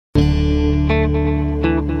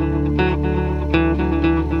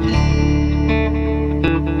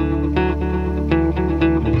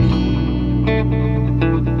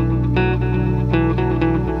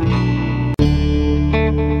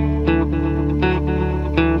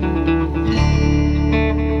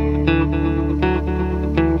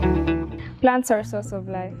Plants are a source of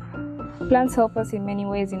life. Plants help us in many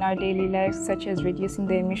ways in our daily lives, such as reducing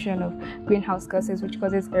the emission of greenhouse gases, which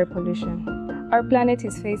causes air pollution. Our planet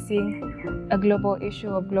is facing a global issue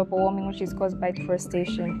of global warming, which is caused by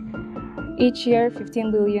deforestation. Each year,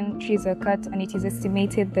 15 billion trees are cut, and it is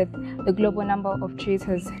estimated that the global number of trees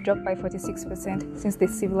has dropped by 46% since the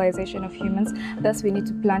civilization of humans. Thus, we need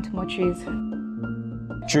to plant more trees.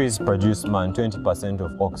 Trees produce more than 20%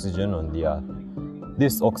 of oxygen on the earth.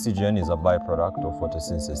 This oxygen is a byproduct of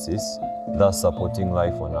photosynthesis, thus supporting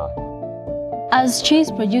life on Earth. As trees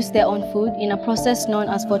produce their own food in a process known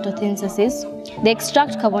as photosynthesis, they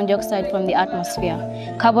extract carbon dioxide from the atmosphere.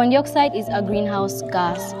 Carbon dioxide is a greenhouse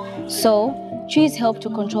gas, so trees help to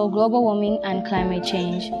control global warming and climate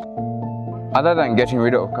change. Other than getting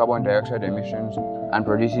rid of carbon dioxide emissions and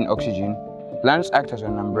producing oxygen, plants act as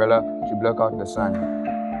an umbrella to block out the sun.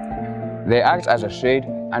 They act as a shade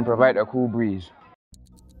and provide a cool breeze.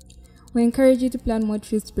 We encourage you to plant more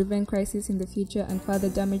trees to prevent crises in the future and further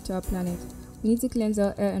damage to our planet. We need to cleanse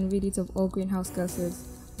our air and rid it of all greenhouse gases.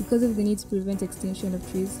 Because of the need to prevent extinction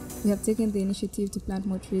of trees, we have taken the initiative to plant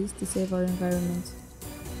more trees to save our environment.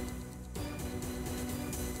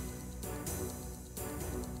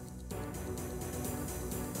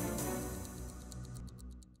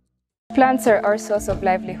 Plants are our source of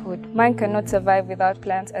livelihood. Man cannot survive without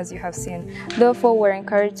plants, as you have seen. Therefore, we're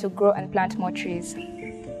encouraged to grow and plant more trees.